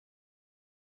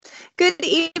Good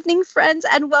evening, friends,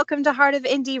 and welcome to Heart of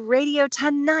Indie Radio.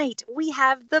 Tonight, we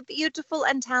have the beautiful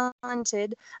and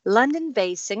talented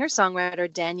London-based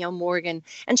singer-songwriter Danielle Morgan,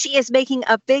 and she is making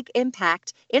a big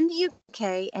impact in the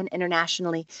UK and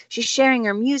internationally. She's sharing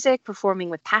her music, performing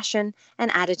with passion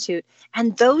and attitude,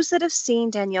 and those that have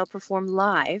seen Danielle perform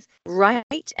live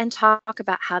write and talk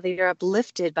about how they are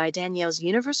uplifted by Danielle's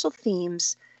universal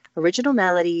themes, original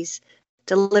melodies,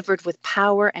 delivered with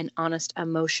power and honest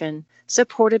emotion,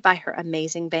 supported by her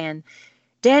amazing band.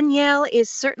 Danielle is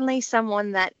certainly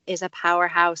someone that is a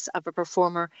powerhouse of a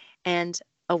performer and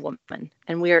a woman.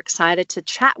 And we are excited to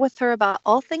chat with her about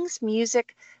all things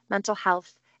music, mental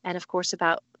health, and of course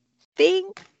about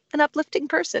being an uplifting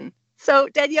person. So,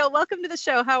 Danielle, welcome to the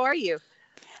show. How are you?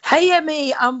 Hey,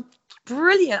 Emmy, I'm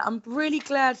brilliant. I'm really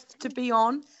glad to be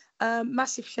on.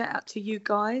 Massive shout out to you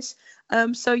guys.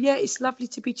 Yeah, it's lovely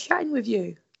to be chatting with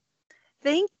you.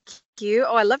 Thank you.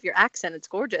 Oh, I love your accent. It's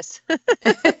gorgeous.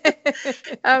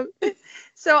 um,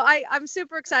 I'm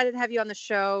super excited to have you on the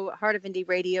show. Heart of Indie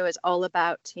Radio is all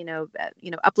about,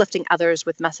 uplifting others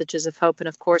with messages of hope, and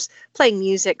of course, playing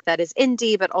music that is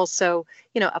indie, but also,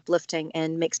 uplifting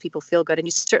and makes people feel good. And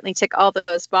you certainly tick all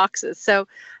those boxes. So,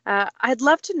 I'd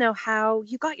love to know how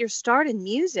you got your start in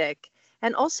music,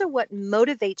 and also what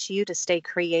motivates you to stay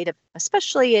creative,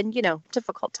 especially in,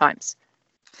 difficult times.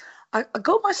 I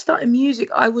got my start in music.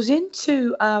 I was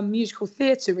into musical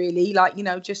theatre, really,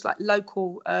 just like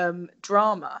local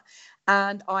drama.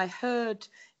 And I heard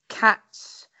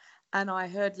Cats and I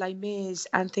heard Les Mis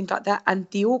and things like that. And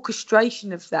the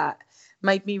orchestration of that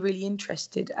made me really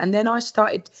interested. And then I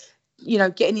started,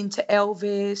 getting into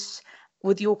Elvis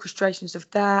with the orchestrations of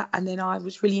that. And then I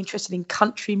was really interested in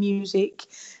country music,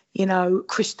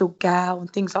 Crystal Gayle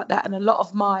and things like that. And a lot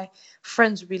of my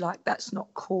friends would be like, "That's not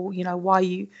cool. Why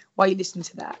you listening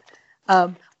to that?"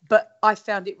 But I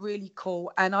found it really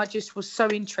cool, and I just was so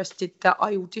interested that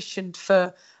I auditioned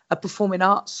for a performing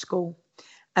arts school,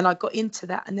 and I got into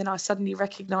that, and then I suddenly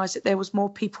recognised that there was more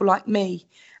people like me,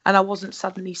 and I wasn't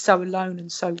suddenly so alone and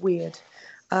so weird.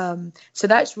 So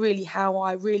that's really how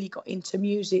I really got into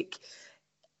music.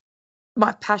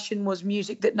 My passion was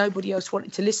music that nobody else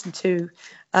wanted to listen to,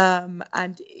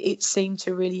 and it seemed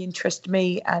to really interest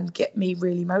me and get me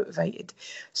really motivated.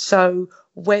 So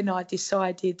when I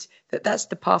decided that that's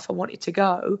the path I wanted to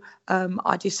go,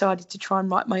 I decided to try and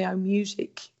write my own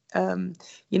music,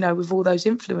 with all those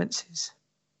influences.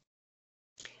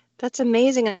 That's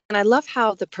amazing. And I love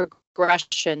how the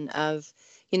progression of,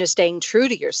 staying true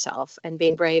to yourself and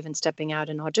being brave and stepping out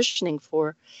and auditioning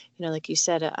for, like you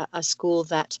said, a school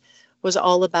that was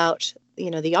all about,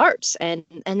 the arts, and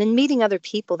then meeting other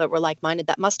people that were like-minded.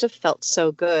 That must have felt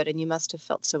so good, and you must have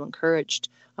felt so encouraged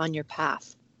on your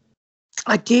path.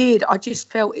 I did. I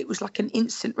just felt it was like an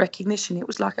instant recognition. It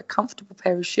was like a comfortable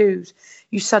pair of shoes.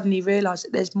 You suddenly realise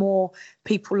that there's more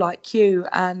people like you,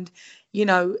 and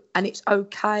and it's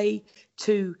okay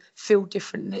to feel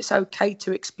different, and it's okay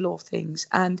to explore things.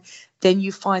 And then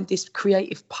you find this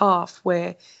creative path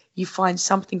where you find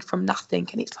something from nothing,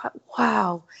 and it's like,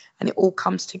 wow, and it all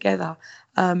comes together.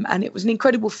 And it was an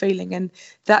incredible feeling, and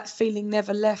that feeling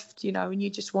never left, and you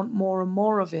just want more and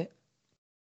more of it.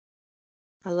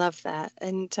 I love that.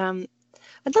 And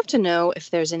I'd love to know if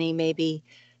there's any maybe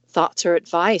thoughts or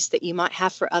advice that you might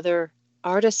have for other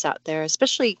artists out there,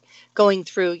 especially going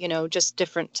through, just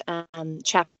different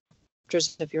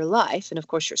chapters of your life. And of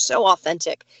course, you're so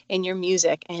authentic in your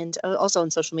music and also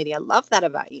on social media. I love that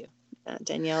about you,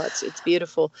 Danielle. It's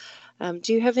beautiful.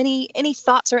 Do you have any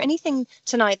thoughts or anything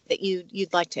tonight that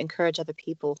you'd like to encourage other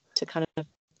people to kind of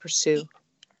pursue?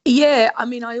 Yeah, I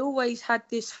mean, I always had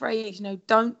this phrase,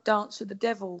 don't dance with the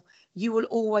devil. You will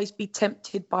always be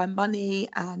tempted by money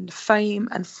and fame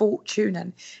and fortune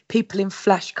and people in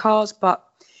flash cars. But,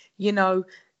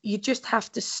 you just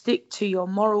have to stick to your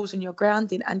morals and your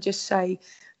grounding and just say,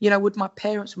 would my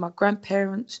parents, would my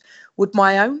grandparents, would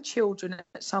my own children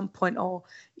at some point or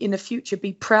in the future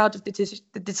be proud of the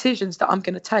decisions that I'm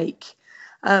going to take?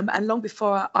 And long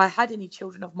before I had any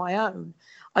children of my own,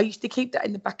 I used to keep that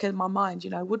in the back of my mind,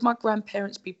 would my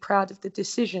grandparents be proud of the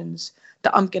decisions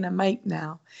that I'm going to make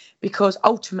now? Because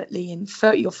ultimately in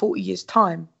 30 or 40 years'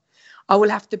 time, I will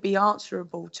have to be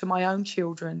answerable to my own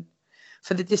children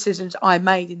for the decisions I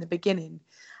made in the beginning.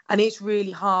 And it's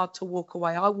really hard to walk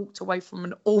away. I walked away from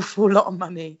an awful lot of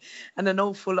money and an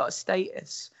awful lot of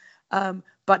status.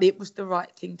 But it was the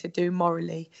right thing to do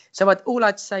morally. So all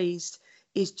I'd say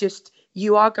is just,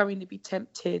 you are going to be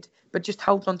tempted, but just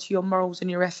hold on to your morals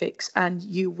and your ethics, and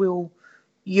you'll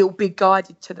be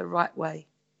guided to the right way.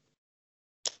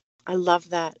 I love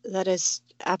that. That is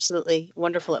absolutely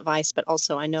wonderful advice, but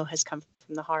also I know has come from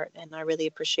from the heart. And I really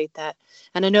appreciate that.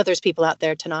 And I know there's people out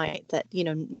there tonight that,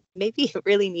 maybe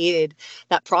really needed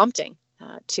that prompting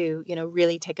to,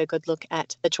 really take a good look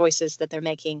at the choices that they're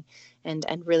making and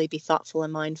really be thoughtful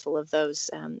and mindful of those,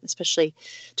 especially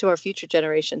to our future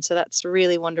generation. So that's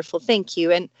really wonderful. Thank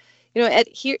you. And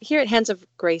here at Hands of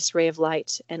Grace, Ray of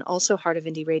Light, and also Heart of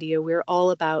Indie Radio, we're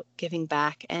all about giving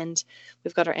back. And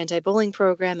we've got our anti-bullying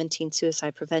program and teen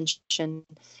suicide prevention.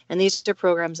 And these are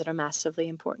programs that are massively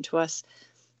important to us.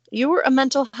 You're a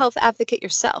mental health advocate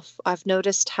yourself. I've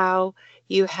noticed how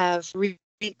you have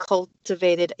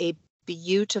cultivated a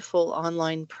beautiful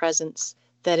online presence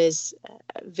that is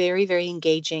very, very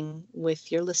engaging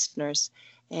with your listeners.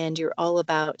 And you're all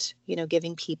about,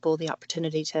 giving people the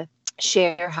opportunity to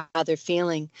share how they're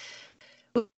feeling.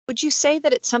 Would you say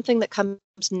that it's something that comes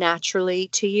naturally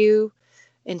to you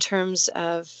in terms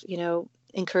of,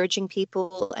 encouraging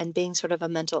people and being sort of a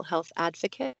mental health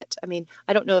advocate? I mean,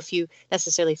 I don't know if you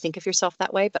necessarily think of yourself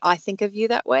that way, but I think of you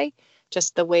that way,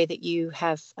 just the way that you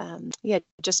have,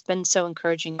 just been so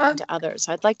encouraging to others.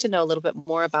 I'd like to know a little bit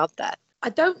more about that. I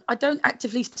don't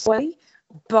actively say,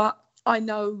 but I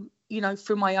know,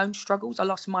 through my own struggles, I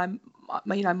lost my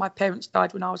parents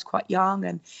died when I was quite young,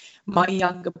 and my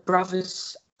younger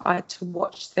brothers, I had to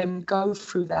watch them go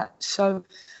through that. So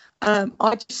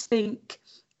I just think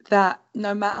that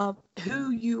no matter who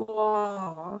you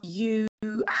are, you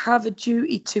have a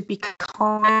duty to be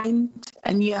kind,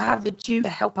 and you have a duty to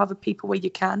help other people where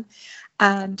you can.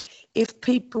 And if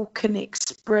people can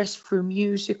express through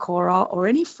music or art or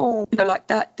any form, like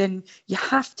that, then you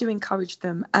have to encourage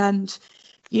them. And,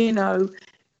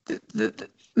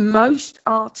 most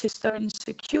artists are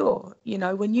insecure.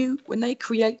 When they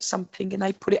create something and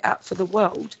they put it out for the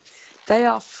world, they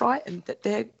are frightened that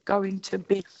they're going to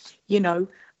be,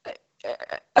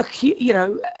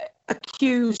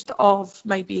 accused of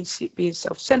maybe being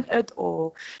self-centered,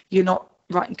 or you're not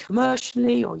writing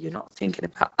commercially, or you're not thinking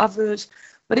about others.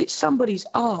 But it's somebody's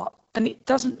art, and it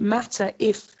doesn't matter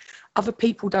if other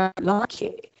people don't like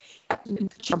it.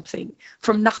 Something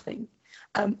from nothing,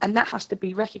 and that has to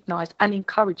be recognized and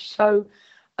encouraged. So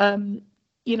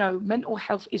mental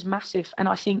health is massive, and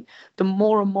I think the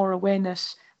more and more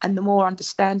awareness and the more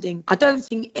understanding, I don't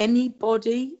think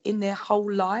anybody in their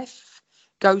whole life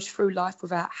goes through life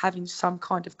without having some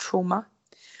kind of trauma.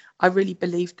 I really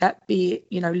believe that, be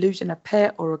it, losing a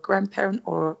pet or a grandparent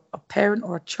or a parent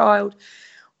or a child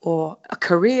or a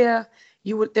career,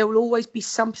 there will always be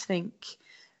something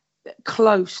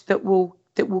close that will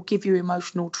give you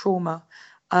emotional trauma,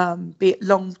 be it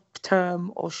long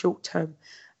term or short term.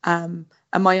 And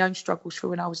my own struggles for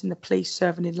when I was in the police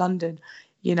serving in London,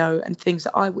 and things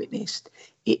that I witnessed,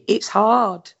 it's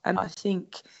hard. And I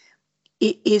think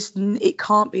it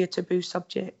can't be a taboo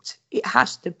subject. It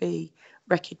has to be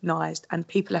recognised, and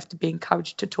people have to be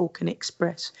encouraged to talk and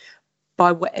express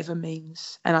by whatever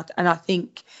means. And I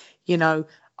think,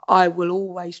 I will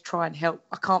always try and help.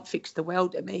 I can't fix the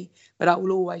world at me, but I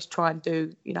will always try and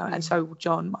do, and so will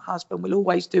John, my husband, will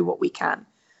always do what we can,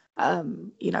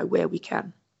 where we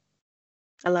can.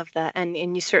 I love that. And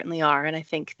you certainly are. And I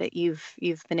think that you've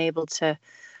been able to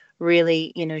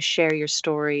really, share your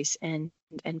stories and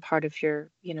part of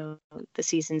your, the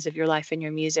seasons of your life and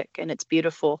your music. And it's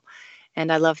beautiful.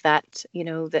 And I love that,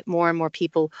 that more and more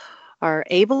people are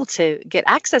able to get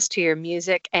access to your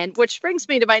music. And which brings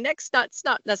me to my next, it's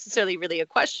not necessarily really a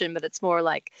question, but it's more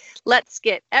like, let's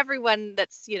get everyone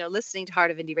that's, listening to Heart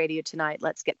of Indie Radio tonight,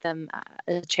 let's get them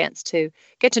a chance to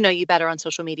get to know you better on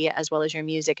social media as well as your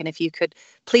music. And if you could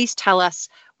please tell us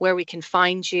where we can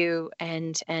find you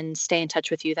and stay in touch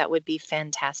with you, that would be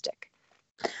fantastic.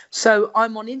 So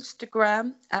I'm on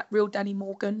Instagram at Real Danny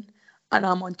Morgan, and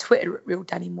I'm on Twitter at Real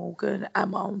Danny Morgan.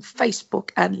 I'm on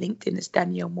Facebook and LinkedIn as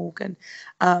Danielle Morgan.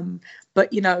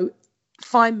 But,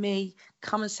 find me,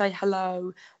 come and say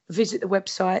hello, visit the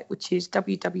website, which is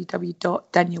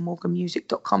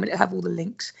www.daniellemorganmusic.com, and it'll have all the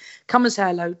links. Come and say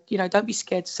hello. Don't be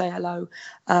scared to say hello,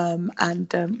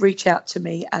 and reach out to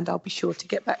me, and I'll be sure to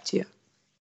get back to you.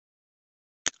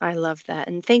 I love that.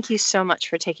 And thank you so much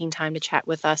for taking time to chat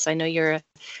with us. I know you're a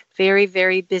very,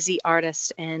 very busy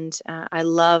artist, and I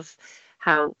love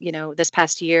how, this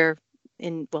past year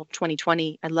in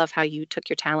 2020, I love how you took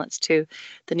your talents to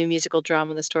the new musical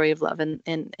drama, The Story of Love in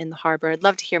the Harbor. I'd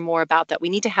love to hear more about that. We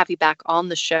need to have you back on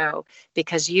the show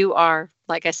because you are,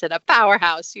 like I said, a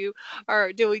powerhouse. You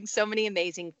are doing so many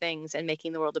amazing things and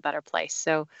making the world a better place.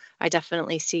 So I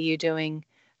definitely see you doing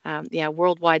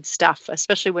worldwide stuff,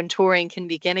 especially when touring can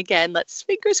begin again. Let's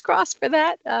fingers crossed for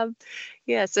that. So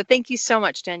thank you so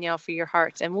much, Danielle, for your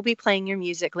heart. And we'll be playing your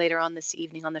music later on this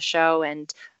evening on the show.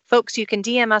 And Folks, you can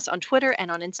DM us on Twitter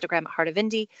and on Instagram at Heart of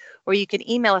Indie, or you can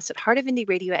email us at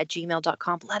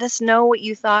heartofindieradio@gmail.com. Let us know what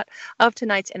you thought of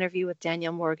tonight's interview with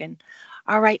Danielle Morgan.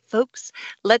 All right, folks,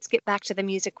 let's get back to the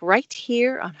music right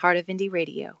here on Heart of Indie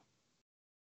Radio.